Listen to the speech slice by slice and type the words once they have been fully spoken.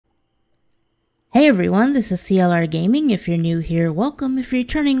Hey everyone, this is CLRgaming. If you're new here, welcome. If you're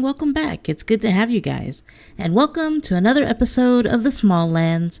returning, welcome back. It's good to have you guys. And welcome to another episode of the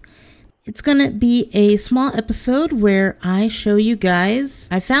SmalLands. It's gonna be a small episode where I show you guys,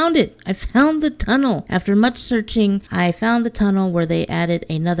 I found it. I found the tunnel. After much searching, I found the tunnel where they added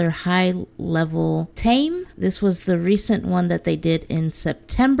another high level tame. This was the recent one that they did in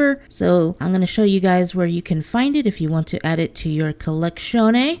September. So I'm gonna show you guys where you can find it if you want to add it to your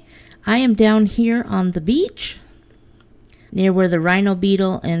collection. I am down here on the beach near where the rhino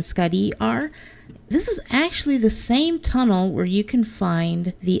beetle and Skadi are. This is actually the same tunnel where you can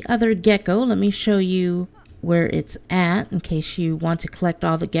find the other gecko. Let me show you where it's at in case you want to collect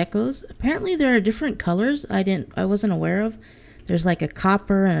all the geckos. Apparently there are different colors I wasn't aware of. There's like a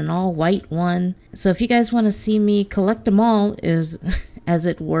copper and an all white one. So if you guys want to see me collect them all, as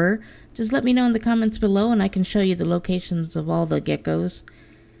it were, just let me know in the comments below and I can show you the locations of all the geckos.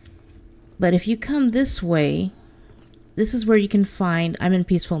 But if you come this way, this is where you can find, I'm in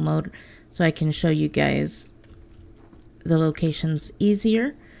peaceful mode, so I can show you guys the locations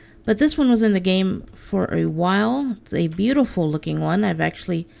easier. But this one was in the game for a while. It's a beautiful looking one. I've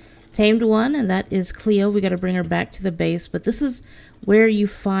actually tamed one, and that is Cleo. We got to bring her back to the base. But this is where you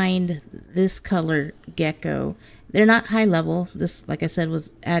find this color gecko. They're not high level. This, like I said,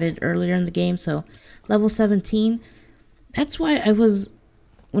 was added earlier in the game, so level 17. That's why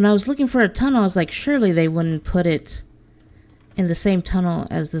when I was looking for a tunnel, I was like, surely they wouldn't put it in the same tunnel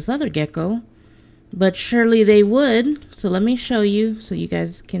as this other gecko. But surely they would. So let me show you so you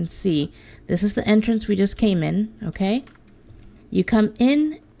guys can see. This is the entrance we just came in, okay? You come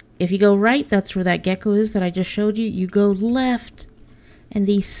in. If you go right, that's where that gecko is that I just showed you. You go left. And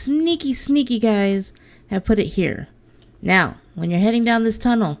these sneaky, sneaky guys have put it here. Now, when you're heading down this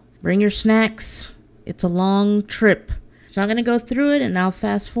tunnel, bring your snacks. It's a long trip. So I'm going to go through it and I'll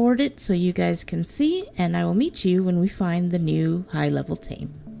fast forward it so you guys can see, and I will meet you when we find the new high level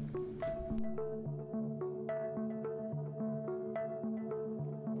tame.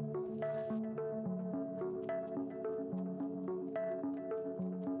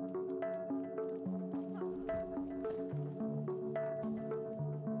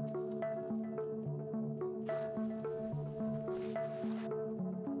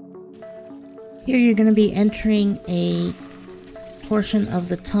 Here you're going to be entering a portion of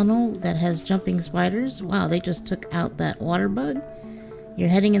the tunnel that has jumping spiders. Wow, they just took out that water bug. You're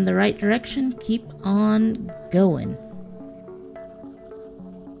heading in the right direction. Keep on going.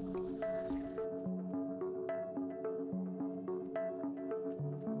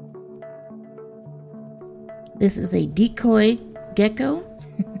 This is a decoy gecko.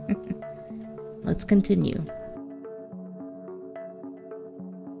 Let's continue.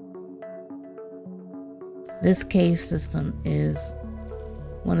 This cave system is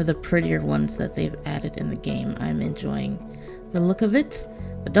one of the prettier ones that they've added in the game. I'm enjoying the look of it,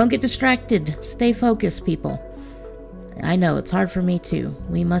 but don't get distracted. Stay focused, people. I know, it's hard for me too.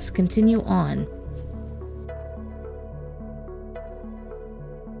 We must continue on.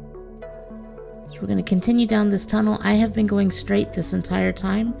 So we're going to continue down this tunnel. I have been going straight this entire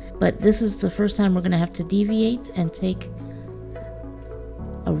time, but this is the first time we're going to have to deviate and take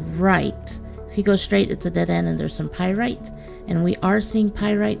a right. If you go straight, it's a dead end and there's some pyrite. And we are seeing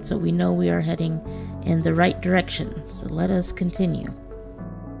pyrite, so we know we are heading in the right direction. So let us continue.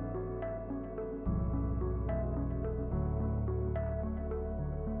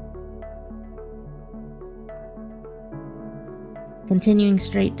 Continuing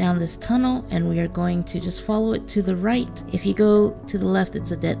straight down this tunnel, and we are going to just follow it to the right. If you go to the left,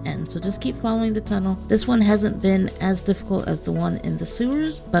 it's a dead end. So just keep following the tunnel. This one hasn't been as difficult as the one in the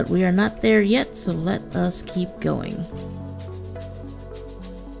sewers, but we are not there yet, so let us keep going.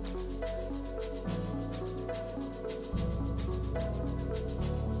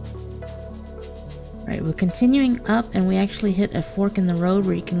 Alright, we're continuing up, and we actually hit a fork in the road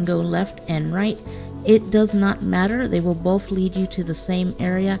where you can go left and right. It does not matter. They will both lead you to the same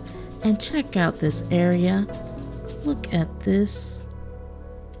area. And check out this area. Look at this.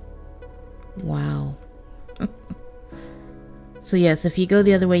 Wow. So yes, if you go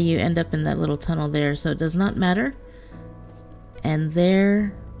the other way, you end up in that little tunnel there. So it does not matter. And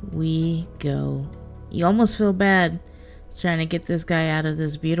there we go. You almost feel bad trying to get this guy out of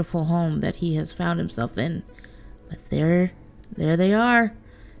this beautiful home that he has found himself in. But there they are.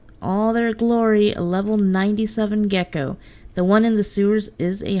 All their glory, a level 97 gecko. The one in the sewers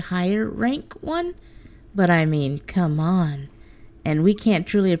is a higher rank one, but I mean, come on. And we can't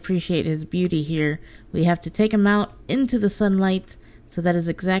truly appreciate his beauty here. We have to take him out into the sunlight. So that is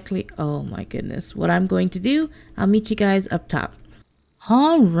exactly, oh my goodness, what I'm going to do. I'll meet you guys up top.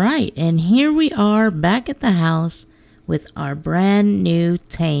 All right, and here we are back at the house with our brand new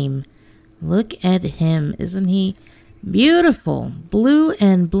Tame. Look at him, isn't he beautiful? Blue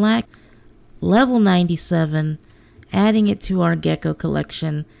and black, level 97, adding it to our Gecko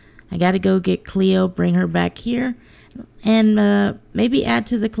collection. I gotta go get Cleo, bring her back here, and maybe add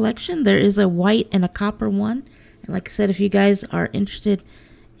to the collection. There is a white and a copper one. And like I said, if you guys are interested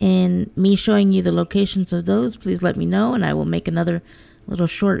in me showing you the locations of those, please let me know and I will make another little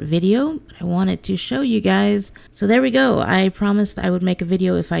short video. But I wanted to show you guys. So there we go. I promised I would make a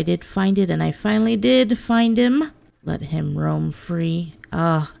video if I did find it, and I finally did find him. Let him roam free.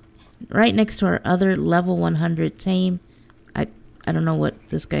 Right next to our other level 100 Tame. I don't know what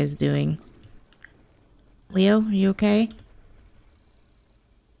this guy's doing. Leo, are you okay?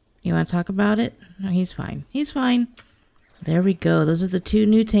 You want to talk about it? No, he's fine. He's fine. There we go. Those are the two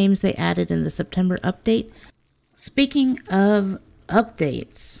new Tames they added in the September update. Speaking of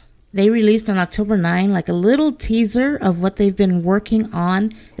updates, they released on October 9 like a little teaser of what they've been working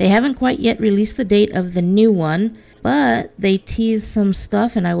on. They haven't quite yet released the date of the new one, but they teased some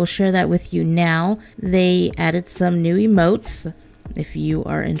stuff and I will share that with you now. They added some new emotes if you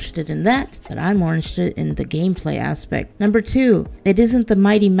are interested in that, but I'm more interested in the gameplay aspect. Number 2, it isn't the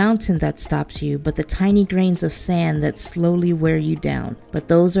mighty mountain that stops you, but the tiny grains of sand that slowly wear you down. But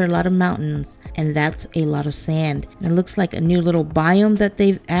those are a lot of mountains, and that's a lot of sand. And it looks like a new little biome that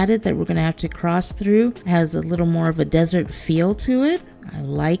they've added that we're gonna have to cross through. It has a little more of a desert feel to it. I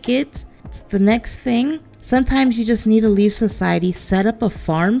like it. It's the next thing. Sometimes you just need to leave society, set up a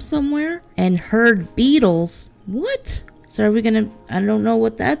farm somewhere, and herd beetles. What? So are we gonna, I don't know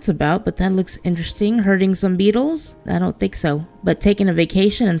what that's about, but that looks interesting. Herding some beetles? I don't think so. But taking a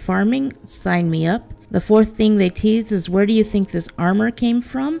vacation and farming? Sign me up. The 4th thing they teased is, where do you think this armor came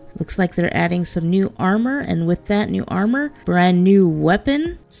from? Looks like they're adding some new armor, and with that new armor, brand new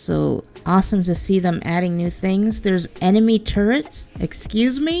weapon. So awesome to see them adding new things. There's enemy turrets.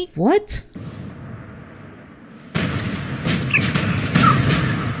 Excuse me? What?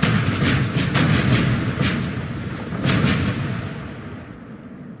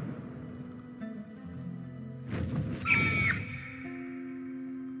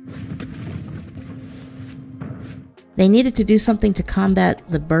 They needed to do something to combat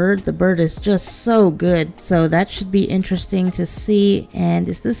the bird. The bird is just so good. So that should be interesting to see. And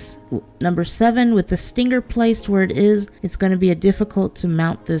is this number 7 with the stinger placed where it is? It's going to be difficult to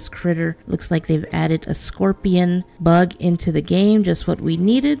mount this critter. Looks like they've added a scorpion bug into the game, just what we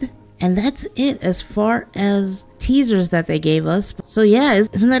needed. And that's it as far as teasers that they gave us. So yeah,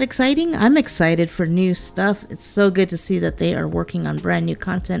 isn't that exciting? I'm excited for new stuff. It's so good to see that they are working on brand new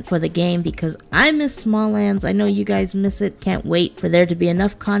content for the game, because I miss SmalLands. I know you guys miss it. Can't wait for there to be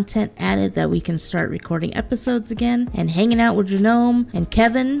enough content added that we can start recording episodes again and hanging out with Genome and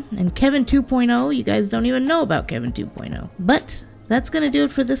Kevin 2.0. You guys don't even know about Kevin 2.0. But that's gonna do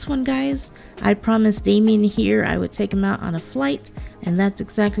it for this one, guys. I promised Damien here I would take him out on a flight, and that's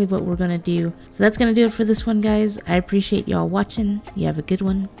exactly what we're gonna do. So that's gonna do it for this one, guys. I appreciate y'all watching. You have a good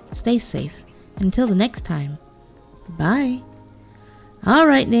one. Stay safe. Until the next time. Bye.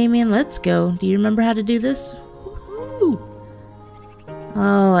 Alright, Damien, let's go. Do you remember how to do this? Woo-hoo.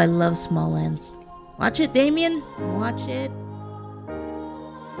 Oh, I love SmalLands. Watch it, Damien. Watch it.